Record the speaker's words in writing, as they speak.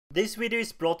This video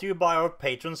is brought to you by our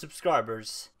Patreon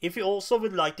subscribers. If you also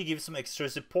would like to give some extra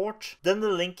support, then the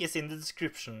link is in the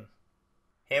description.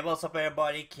 Hey, what's up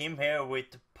everybody, Kim here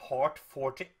with part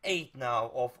 48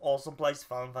 now of Awesome Plays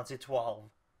Final Fantasy XII.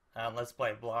 And let's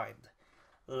play blind.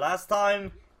 Last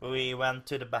time we went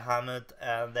to the Bahamut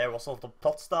and there was a lot of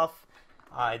plot stuff.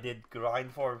 I did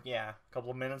grind for, a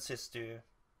couple of minutes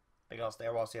because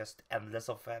there was just endless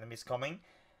of enemies coming.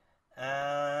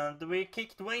 And we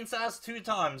kicked Wayne's ass 2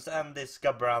 times and this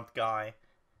Gabrant guy.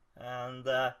 And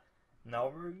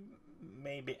now we're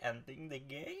maybe ending the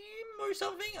game or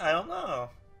something? I don't know.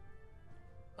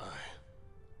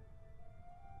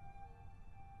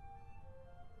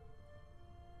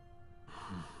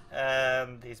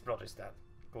 And his brother's dead.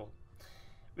 Cool.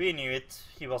 We knew it.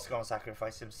 He was gonna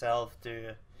sacrifice himself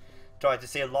to try to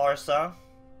save Larsa.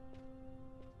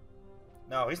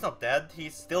 No, he's not dead.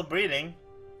 He's still breathing.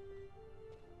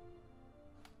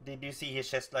 Did you see his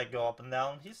chest like go up and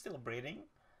down? He's still breathing.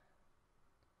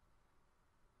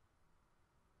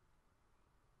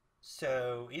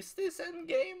 So, is this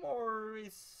endgame or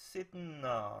is it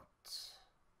not?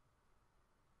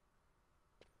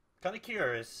 Kinda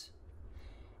curious.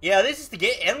 Yeah, this is the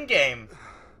endgame.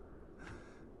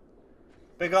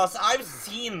 Because I've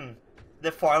seen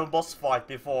the final boss fight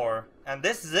before, and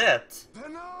this is it.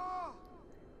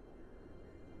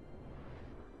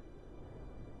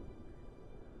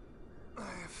 I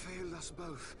have failed us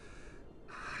both.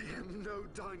 I am no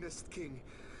Dynast king.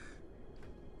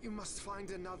 You must find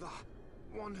another,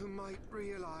 one who might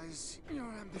realize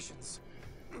your ambitions.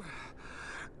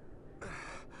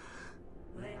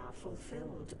 They are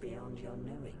fulfilled beyond your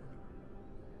knowing.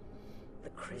 The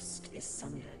Christ is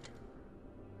sundered.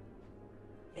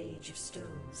 Age of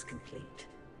Stones complete.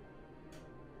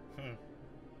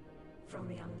 From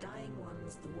the Undying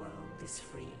Ones the world is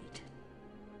freed.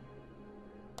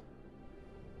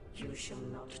 You shall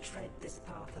not tread this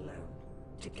path alone.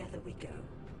 Together we go.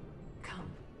 Come.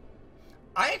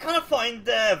 I kind of find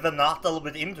Venat a little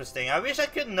bit interesting. I wish I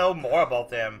could know more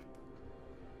about him.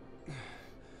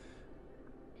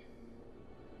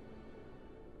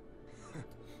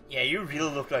 Yeah, you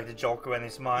really look like the Joker when you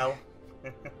smile.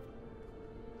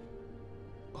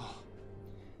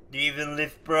 Do you even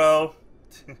live, bro?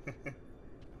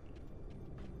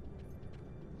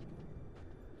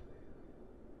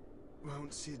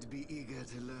 Won't Sid be eager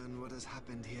to learn what has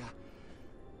happened here?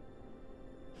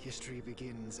 History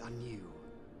begins anew.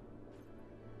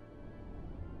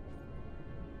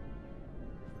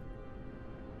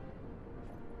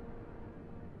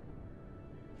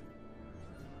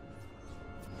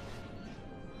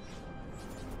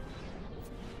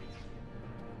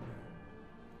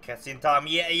 Cutscene time.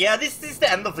 Yeah, this is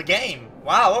the end of the game.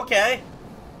 Wow, okay.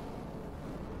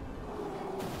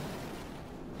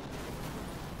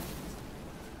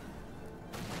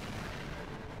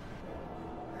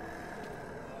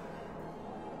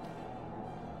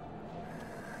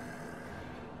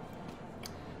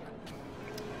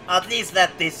 At least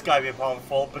let this guy be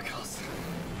powerful, because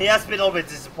he has been a little bit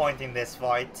disappointing this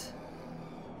fight.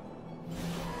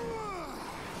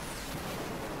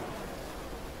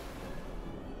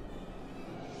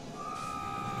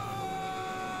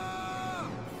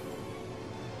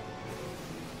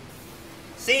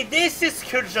 See, this is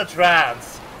Kurja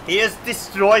Trance. He just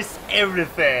destroys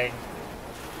everything.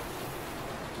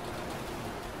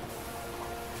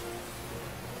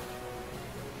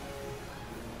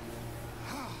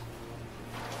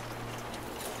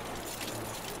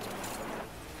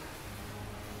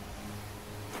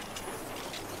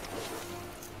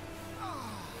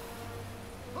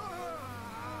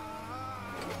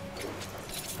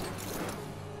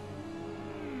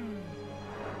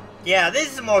 Yeah,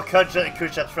 this is more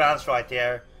Kurja Trance right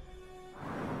here.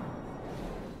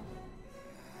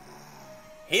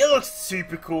 He looks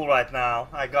super cool right now,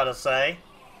 I gotta say.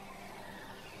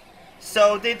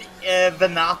 So did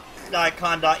Venat like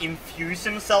kinda infuse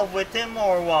himself with him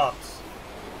or what?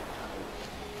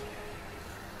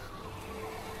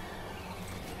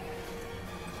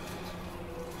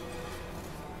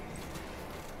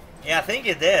 Yeah, I think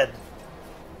he did.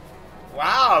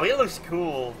 Wow, he looks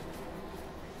cool.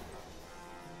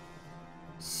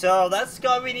 So that's the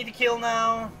guy we need to kill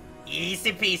now.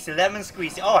 Easy peasy, lemon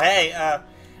squeezy. Oh hey,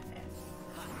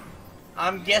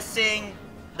 I'm guessing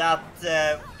that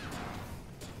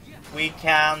we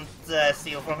can't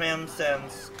steal from him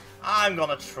since I'm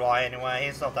gonna try anyway.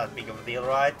 He's not that big of a deal,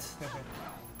 right?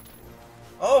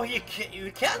 Oh, you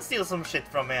can steal some shit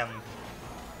from him.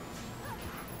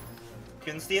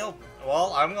 Couldn't steal?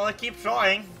 Well, I'm gonna keep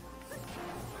trying.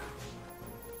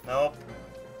 Nope.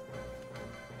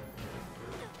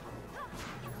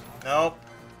 Nope.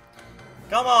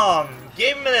 Come on,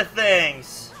 give me the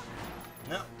things.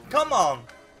 No, come on.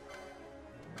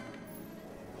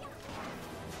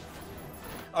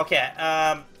 Okay,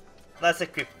 let's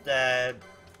equip the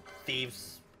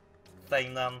thieves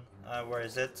thing then. Where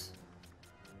is it?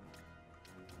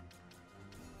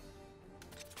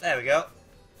 There we go.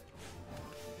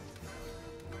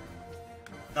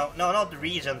 No, not the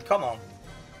Regent, come on.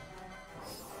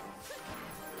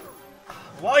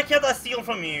 Why can't I steal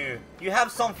from you? You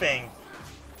have something.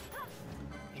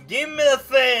 Give me the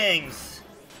things!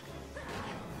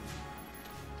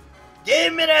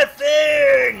 Give me the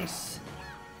things!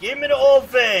 Give me the old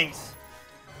things!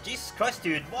 Jesus Christ,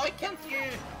 dude, why can't you...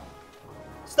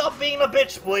 Stop being a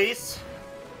bitch, please!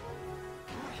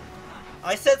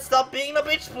 I said stop being a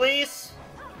bitch, please!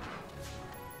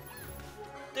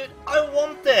 Dude, I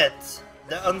want it!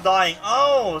 The Undying.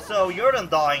 Oh, so you're the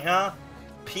Undying, huh?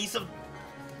 Piece of...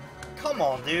 Come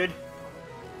on, dude.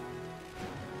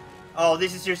 Oh,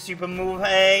 this is your super move,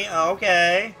 hey?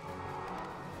 Okay.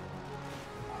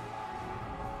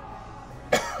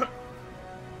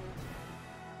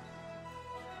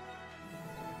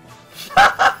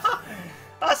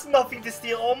 That's nothing to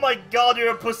steal. Oh my god,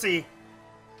 you're a pussy.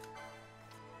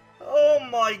 Oh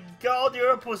my god,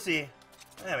 you're a pussy.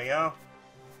 There we go.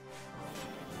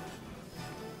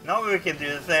 Now we can do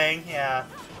the thing, yeah.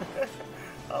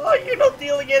 Oh, you're not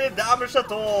dealing any damage at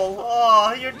all.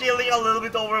 Oh, you're dealing a little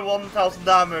bit over 1000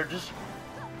 damage.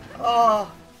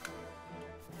 Oh.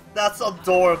 That's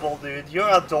adorable, dude. You're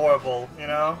adorable, you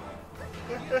know?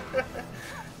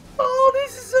 Oh,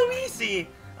 this is so easy.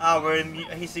 Ah,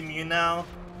 he's immune now.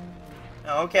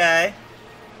 Okay.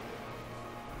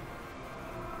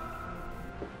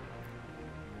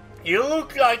 You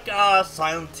look like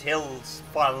Silent Hill's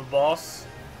final boss.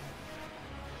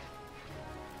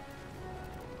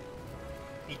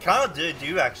 You kinda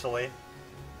do actually.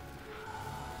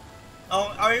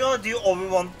 Oh, are you gonna do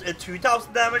over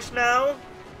 2000 damage now?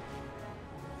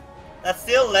 That's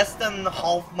still less than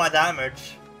half my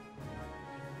damage.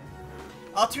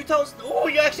 Ah, 2000. Oh,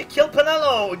 you actually killed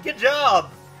Penelo! Good job!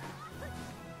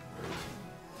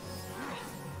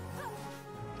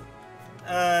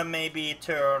 Maybe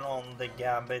turn on the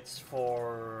gambits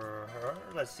for her.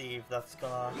 Let's see if that's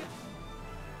gonna...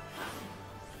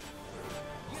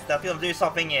 Is that gonna do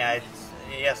something? Yeah,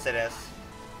 yes it is.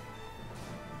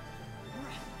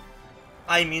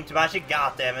 I mean to magic,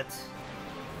 goddammit.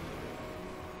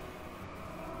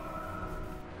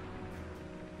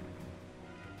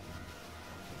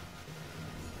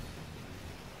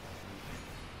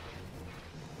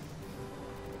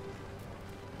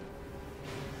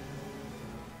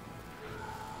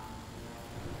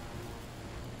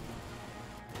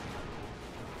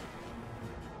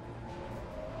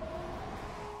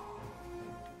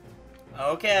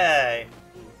 Okay.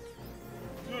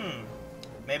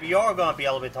 Maybe you're gonna be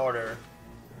a little bit harder.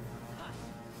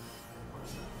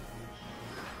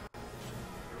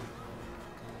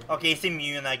 Okay, he's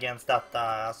immune against that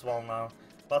as well now.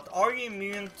 But are you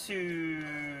immune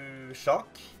to shock?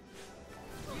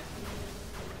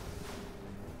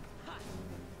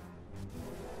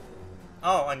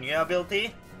 Oh, a new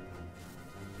ability?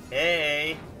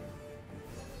 Hey.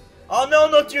 Oh no,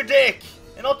 not your dick!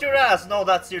 And not your ass! No,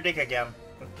 that's your dick again.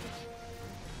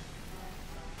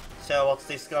 So what's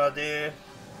this gonna do?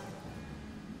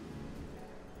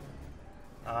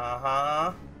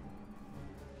 Uh-huh.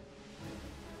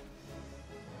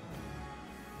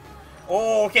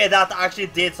 Oh, okay, that actually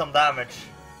did some damage.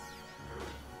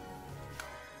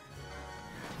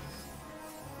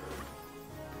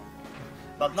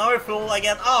 But now we're full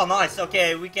again. Oh, nice.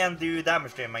 Okay, we can do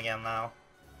damage to him again now.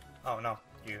 Oh, no.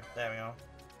 You. There we go.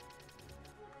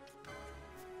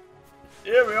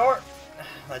 Here we are.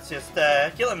 Let's just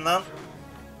kill him then.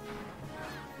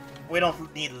 We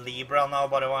don't need Libra now,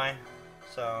 by the way.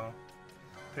 So,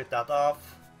 put that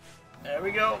off. There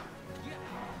we go.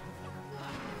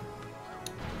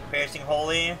 Piercing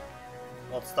Holy.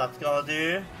 What's that gonna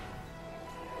do?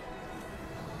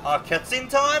 Cutscene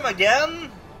time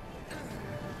again?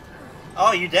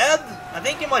 Oh, you dead? I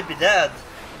think you might be dead.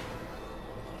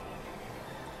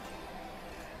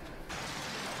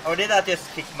 Or did that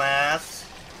just kick my ass?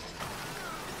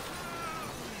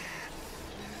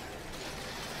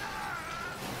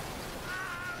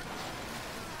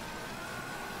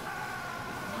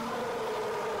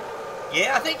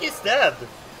 Yeah, I think he's dead.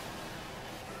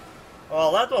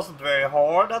 Well, that wasn't very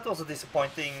hard. That was a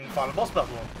disappointing final boss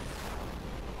battle.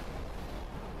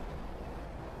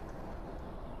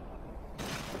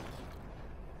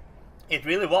 It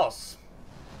really was.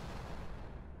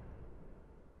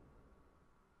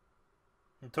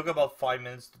 It took about 5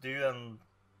 minutes to do, and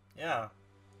yeah,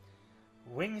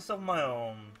 Wings of my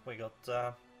own. We got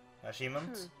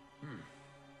achievement.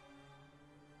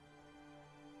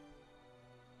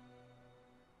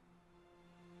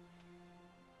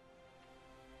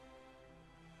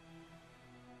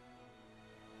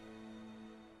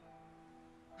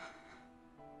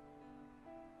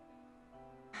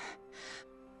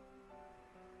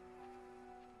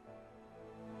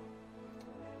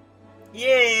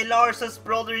 Yay! Lars's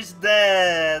brother is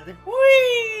dead!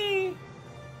 Whee!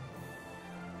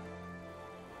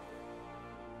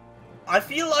 I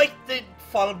feel like the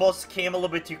final boss came a little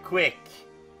bit too quick.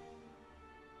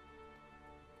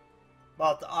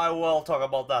 But I will talk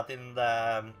about that in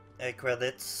the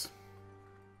credits.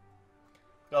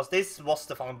 Because this was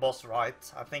the final boss,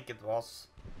 right? I think it was.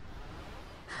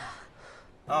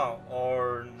 Oh,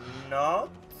 or not?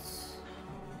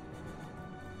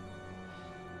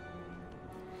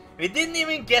 We didn't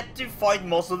even get to fight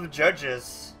most of the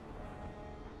judges.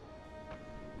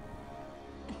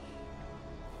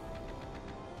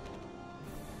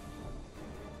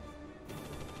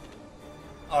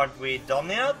 Aren't we done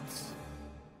yet?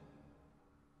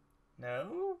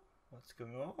 No? What's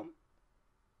going on?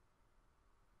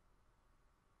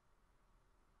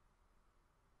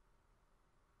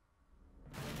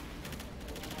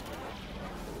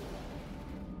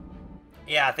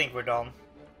 Yeah, I think we're done.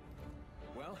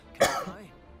 Well, can I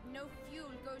fly? No fuel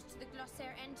goes to the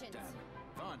Glossair engines. Damn.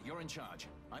 Vaughn, you're in charge.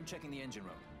 I'm checking the engine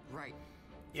room. Right.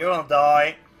 You're gonna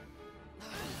die.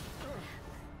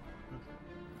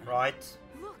 Right.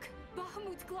 Look!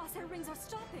 Bahamut's Glossair rings are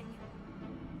stopping!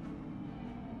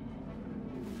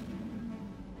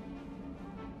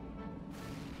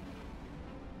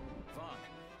 Vaughn,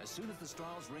 as soon as the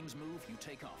Strahls rings move, you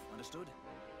take off. Understood?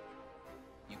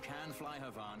 You can fly her,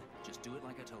 Vaughn. Just do it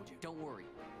like I told you. Don't worry.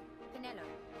 Penelo,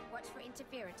 watch for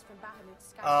interference from Bahamut's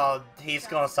sky. He's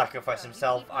gonna sacrifice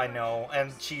himself, I know.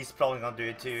 And she's probably gonna do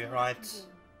it too, right?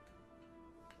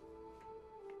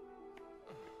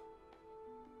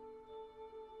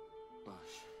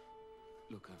 Bash,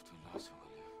 look after Larsa,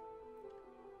 will you?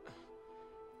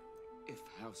 If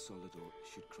House Solidor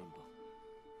should crumble,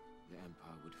 the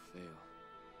Empire would fail,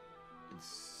 and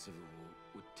civil war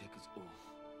would take us all.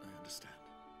 I understand.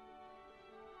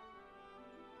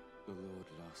 The Lord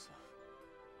Larsa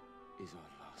is our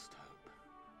last hope.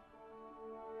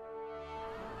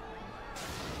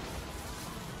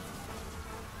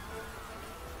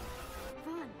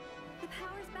 Vaughn, the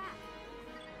power's back.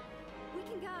 We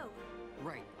can go.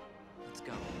 Right. Let's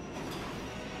go.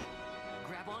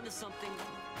 Grab onto something.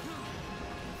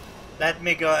 Let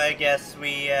me go, I guess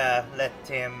we let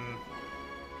him...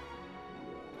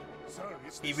 Sir,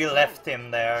 it's We left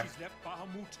him there. She's left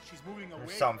Bahamut. She's moving away. Or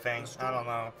something, I don't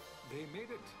know. They made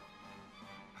it.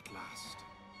 At last.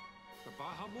 The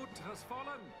Bahamut has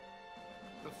fallen.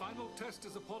 The final test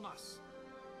is upon us.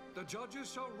 The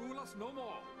judges shall rule us no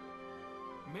more.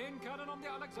 Main cannon on the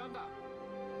Alexander.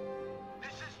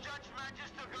 This is Judge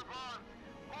Magister Gavan.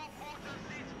 All quarters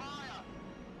cease fire.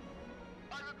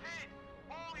 I repeat,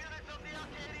 all units of the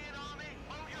Arcadian army,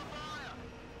 hold your fire.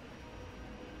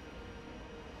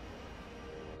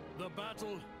 The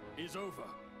battle is over.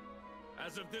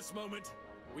 As of this moment,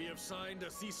 we have signed a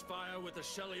ceasefire with the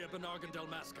Shelia Benargan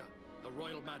Delmasca, the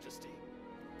Royal Majesty.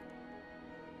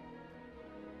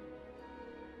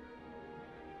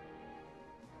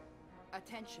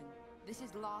 Attention, this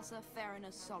is Larsa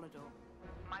Farinus Solidor.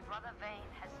 My brother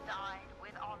Vane has died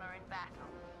with honor in battle.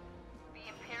 The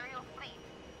Imperial fleet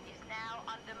is now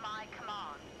under my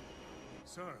command.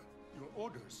 Sir, your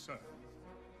orders, sir.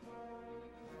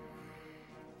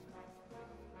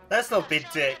 That's no big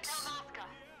dicks.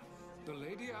 The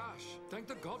Lady Ash. Thank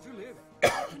the gods you live.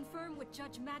 Confirm what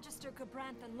Judge Magister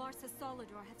Gabranth and Larsa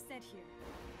Solidor have said here.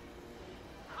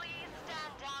 Please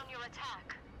stand down your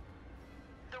attack.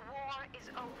 The war is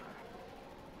over.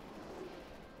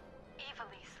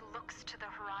 Evilise looks to the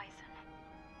horizon.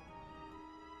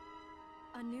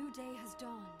 A new day has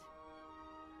dawned.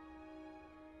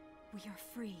 We are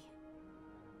free.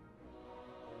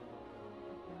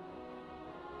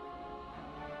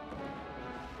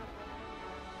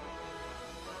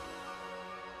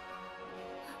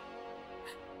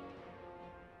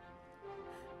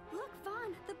 Look,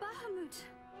 Vaughn, the Bahamut.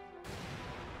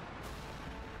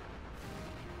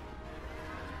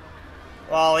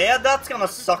 Well, yeah, that's gonna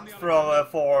suck Sir,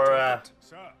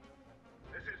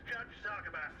 this is Judge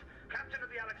Sargabath, Captain of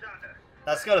the Alexander.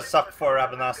 That's gonna suck for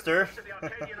Ravenaster.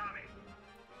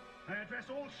 I address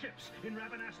all ships in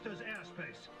Ravenaster's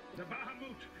airspace. The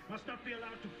Bahamut must not be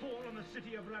allowed to fall on the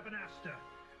city of Ravenaster.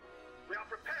 We are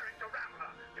preparing to ram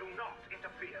her. Do not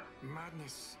interfere.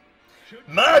 Madness.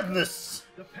 Madness!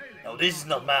 No, this is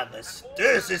not madness.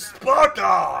 This is Sparta!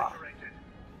 All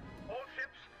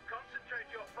ships, concentrate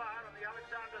your fire on the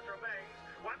Alexander's remains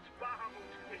once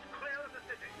Bahamut is clear of the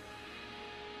city.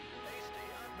 Hasty,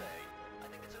 aren't they? I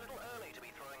think it's a little early to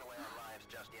be throwing away our lives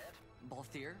just yet.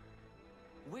 Balthier?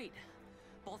 Wait!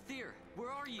 Balthier, where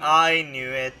are you? I knew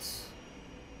it.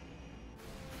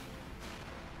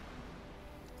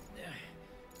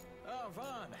 Oh,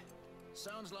 Vaughn.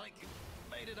 Sounds like you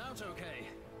made it out okay.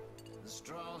 The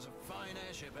Strahls a fine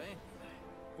airship, eh?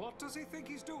 What does he think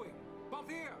he's doing?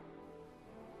 Balthier!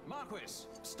 Marquis,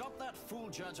 stop that fool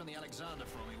judge on the Alexander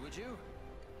for me, would you?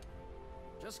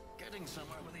 Just getting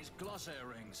somewhere with these glossair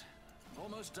rings.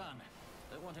 Almost done.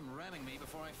 Don't want him ramming me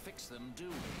before I fix them, do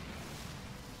we?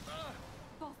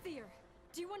 Balthier,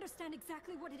 do you understand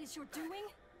exactly what it is you're doing?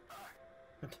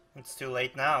 It's too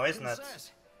late now, isn't it?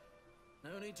 Princess,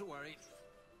 no need to worry.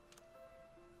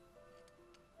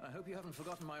 I hope you haven't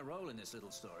forgotten my role in this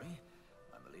little story.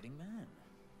 I'm the leading man.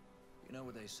 You know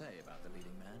what they say about the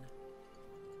leading man?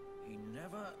 He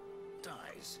never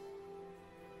dies.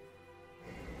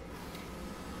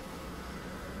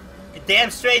 Damn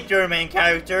straight you're a main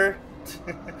character.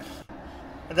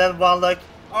 And then one like,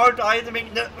 aren't I the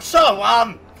main... No, shut up,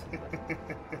 one!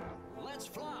 Let's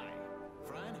fly!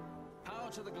 Fran, power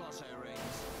to the glossair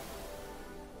rings.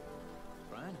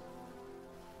 Fran? Do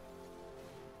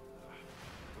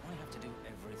I have to do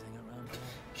everything around here?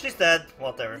 She's dead,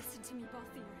 whatever. Listen to me,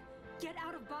 Balthier. Get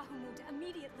out of Bahamut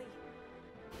immediately.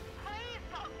 Please,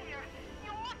 Balthier,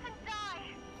 you mustn't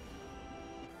die.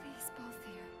 Please,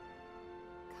 Balthier.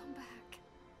 Come back.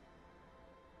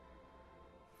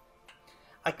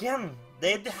 Again,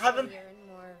 they haven't... You're in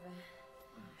more of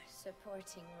a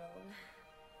supporting role.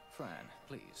 Fran,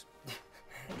 please.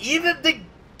 Even the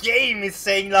game is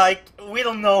saying, like, we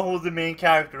don't know who the main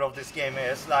character of this game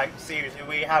is. Like, seriously,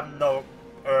 we have no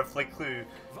earthly clue.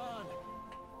 Vaughn,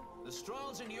 the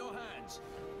Strahl's in your hands.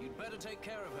 You'd better take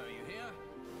care of her, you hear?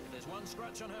 If there's one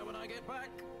scratch on her when I get back...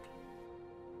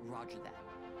 Roger that.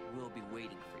 We'll be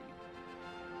waiting for you.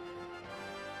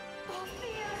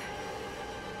 Balthier!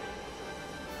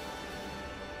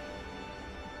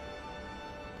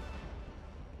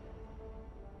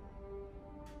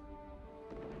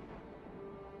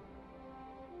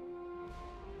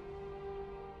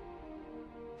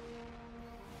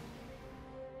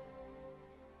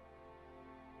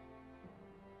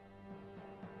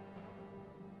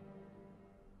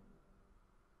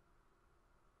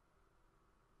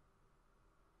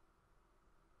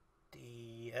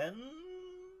 The end?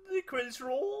 The credits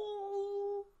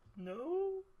roll?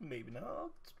 No? Maybe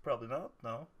not? Probably not?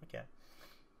 No? Okay.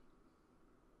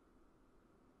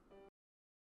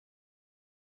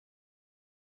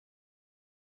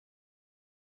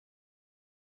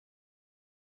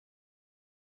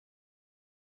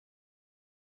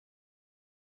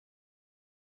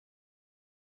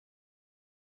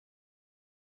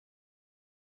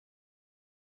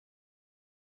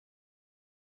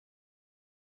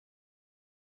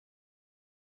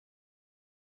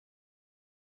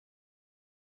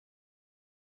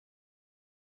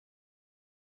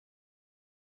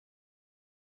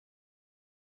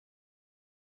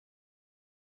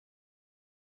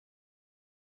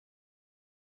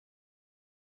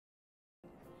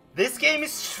 This game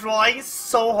is trying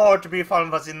so hard to be Final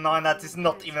Fantasy 9 that it's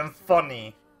not even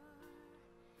funny.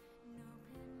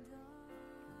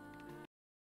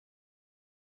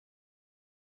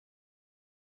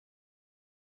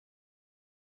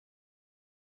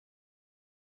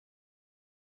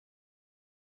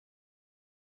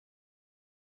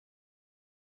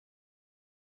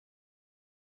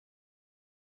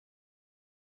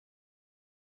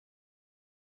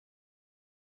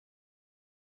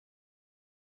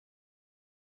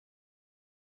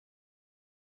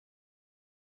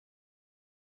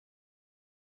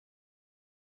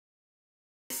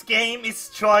 This game is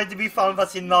trying to be Final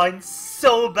Fantasy 9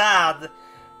 so bad,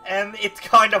 and it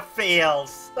kind of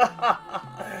fails.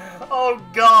 Oh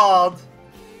god.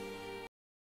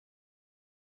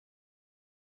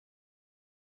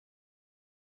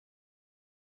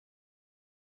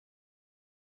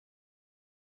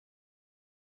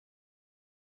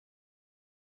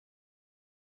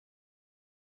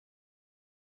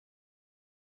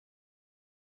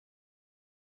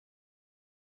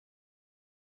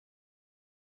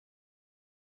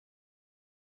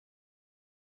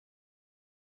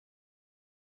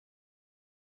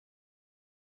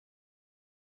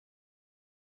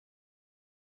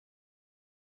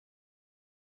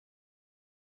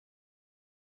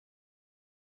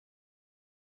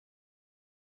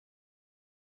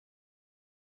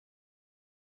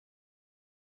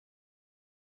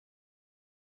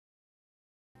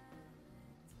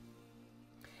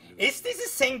 Is this the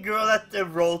same girl that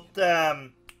wrote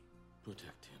the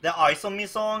Eyes on Me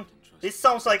song? This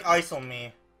sounds like Eyes on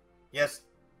Me. Yes,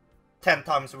 10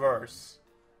 times worse.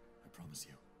 I promise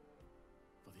you,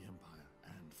 for the Empire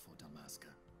and for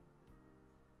Dalmasca.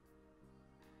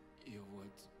 Your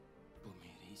words put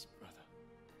me at ease, brother.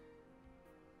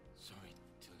 Sorry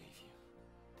to leave you.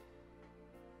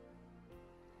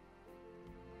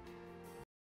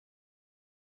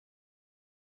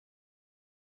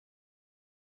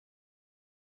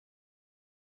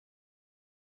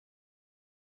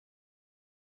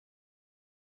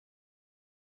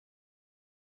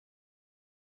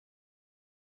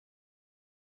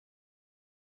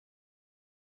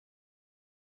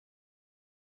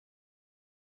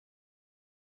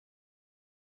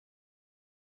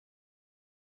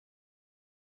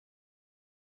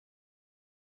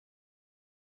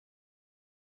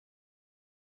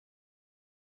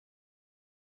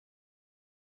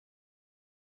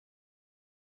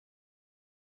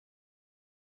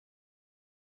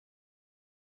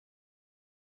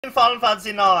 In Final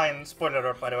Fantasy IX! Spoiler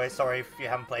alert, by the way, sorry if you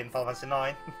haven't played Final Fantasy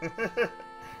IX.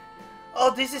 Oh,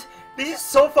 this is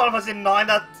so Final Fantasy IX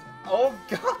that... Oh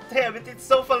god damn it, it's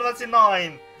so Final Fantasy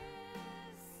IX!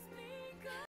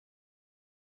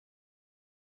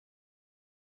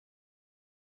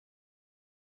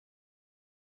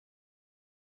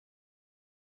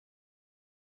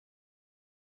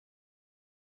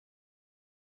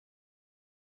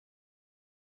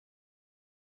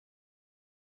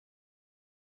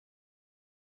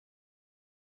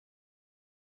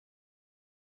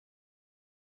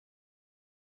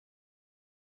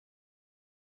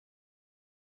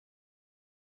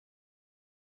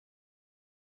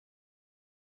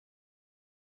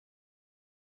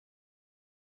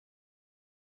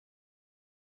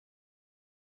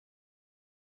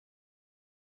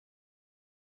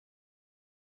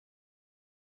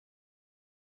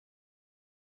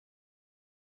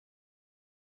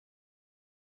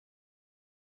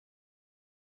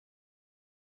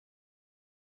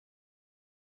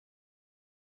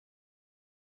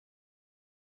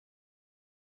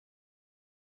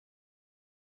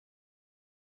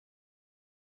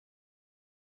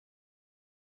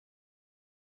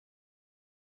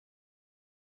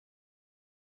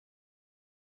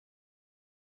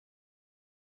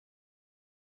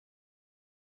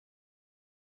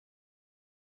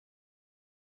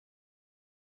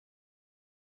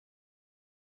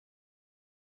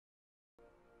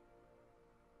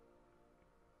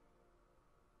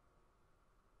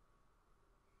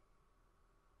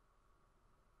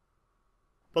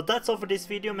 But that's all for this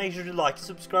video. Make sure to like and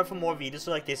subscribe for more videos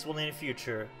like this one in the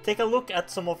future. Take a look at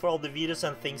some of our other videos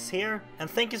and things here, and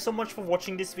thank you so much for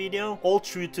watching this video all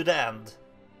through to the end.